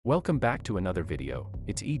Welcome back to another video.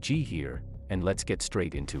 It's EG here, and let's get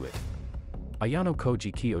straight into it.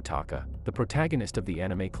 Ayanokoji Kiyotaka, the protagonist of the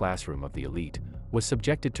anime Classroom of the Elite, was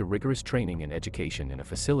subjected to rigorous training and education in a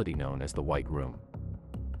facility known as the White Room.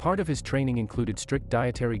 Part of his training included strict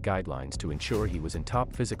dietary guidelines to ensure he was in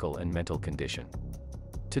top physical and mental condition.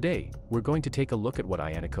 Today, we're going to take a look at what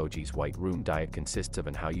Ayanokoji's White Room diet consists of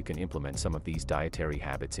and how you can implement some of these dietary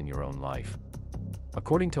habits in your own life.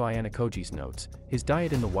 According to Ayanokoji's notes, his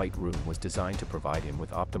diet in the White Room was designed to provide him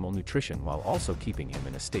with optimal nutrition while also keeping him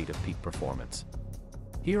in a state of peak performance.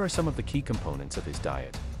 Here are some of the key components of his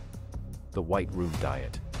diet. The White Room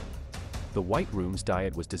diet. The White Room's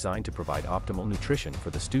diet was designed to provide optimal nutrition for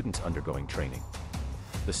the students undergoing training.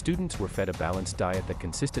 The students were fed a balanced diet that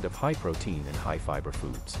consisted of high protein and high fiber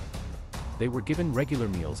foods. They were given regular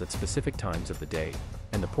meals at specific times of the day,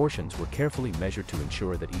 and the portions were carefully measured to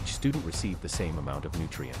ensure that each student received the same amount of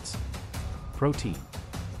nutrients. Protein.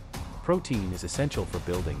 Protein is essential for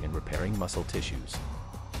building and repairing muscle tissues.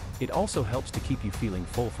 It also helps to keep you feeling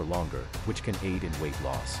full for longer, which can aid in weight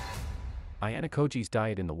loss. Ayanokoji's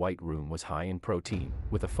diet in the White Room was high in protein,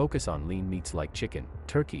 with a focus on lean meats like chicken,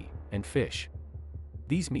 turkey, and fish.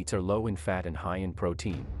 These meats are low in fat and high in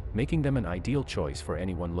protein, making them an ideal choice for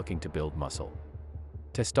anyone looking to build muscle.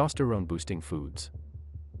 Testosterone-boosting foods.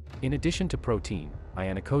 In addition to protein,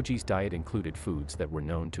 Ayanokoji's diet included foods that were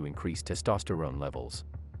known to increase testosterone levels.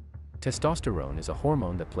 Testosterone is a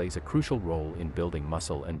hormone that plays a crucial role in building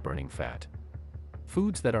muscle and burning fat.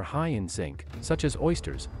 Foods that are high in zinc, such as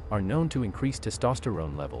oysters, are known to increase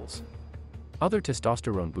testosterone levels. Other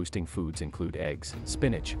testosterone-boosting foods include eggs,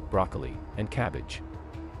 spinach, broccoli, and cabbage.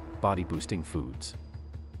 Body-boosting foods.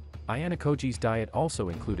 Ayanokoji's diet also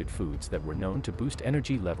included foods that were known to boost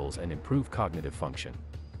energy levels and improve cognitive function.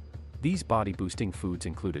 These body-boosting foods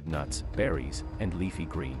included nuts, berries, and leafy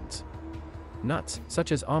greens. Nuts,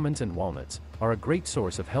 such as almonds and walnuts, are a great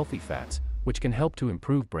source of healthy fats, which can help to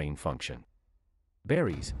improve brain function.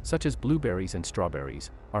 Berries, such as blueberries and strawberries,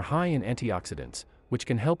 are high in antioxidants, which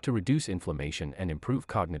can help to reduce inflammation and improve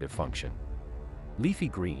cognitive function. Leafy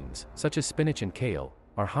greens, such as spinach and kale,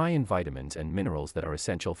 are high in vitamins and minerals that are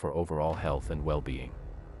essential for overall health and well-being.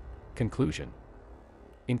 Conclusion.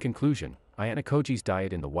 In conclusion, Ayanokoji's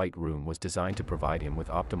diet in the White Room was designed to provide him with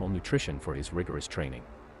optimal nutrition for his rigorous training.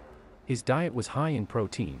 His diet was high in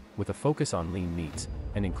protein, with a focus on lean meats,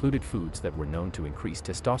 and included foods that were known to increase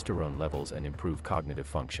testosterone levels and improve cognitive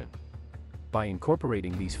function. By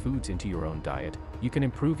incorporating these foods into your own diet, you can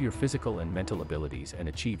improve your physical and mental abilities and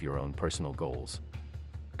achieve your own personal goals.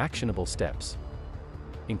 Actionable steps.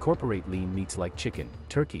 Incorporate lean meats like chicken,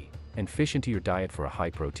 turkey, and fish into your diet for a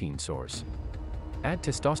high-protein source. Add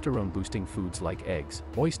testosterone-boosting foods like eggs,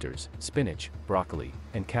 oysters, spinach, broccoli,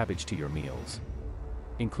 and cabbage to your meals.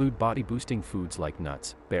 Include body-boosting foods like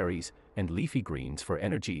nuts, berries, and leafy greens for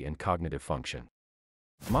energy and cognitive function.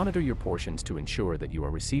 Monitor your portions to ensure that you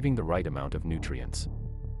are receiving the right amount of nutrients.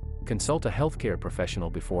 Consult a healthcare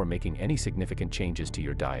professional before making any significant changes to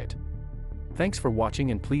your diet. Thanks for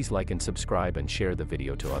watching, and please like and subscribe and share the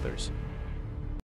video to others.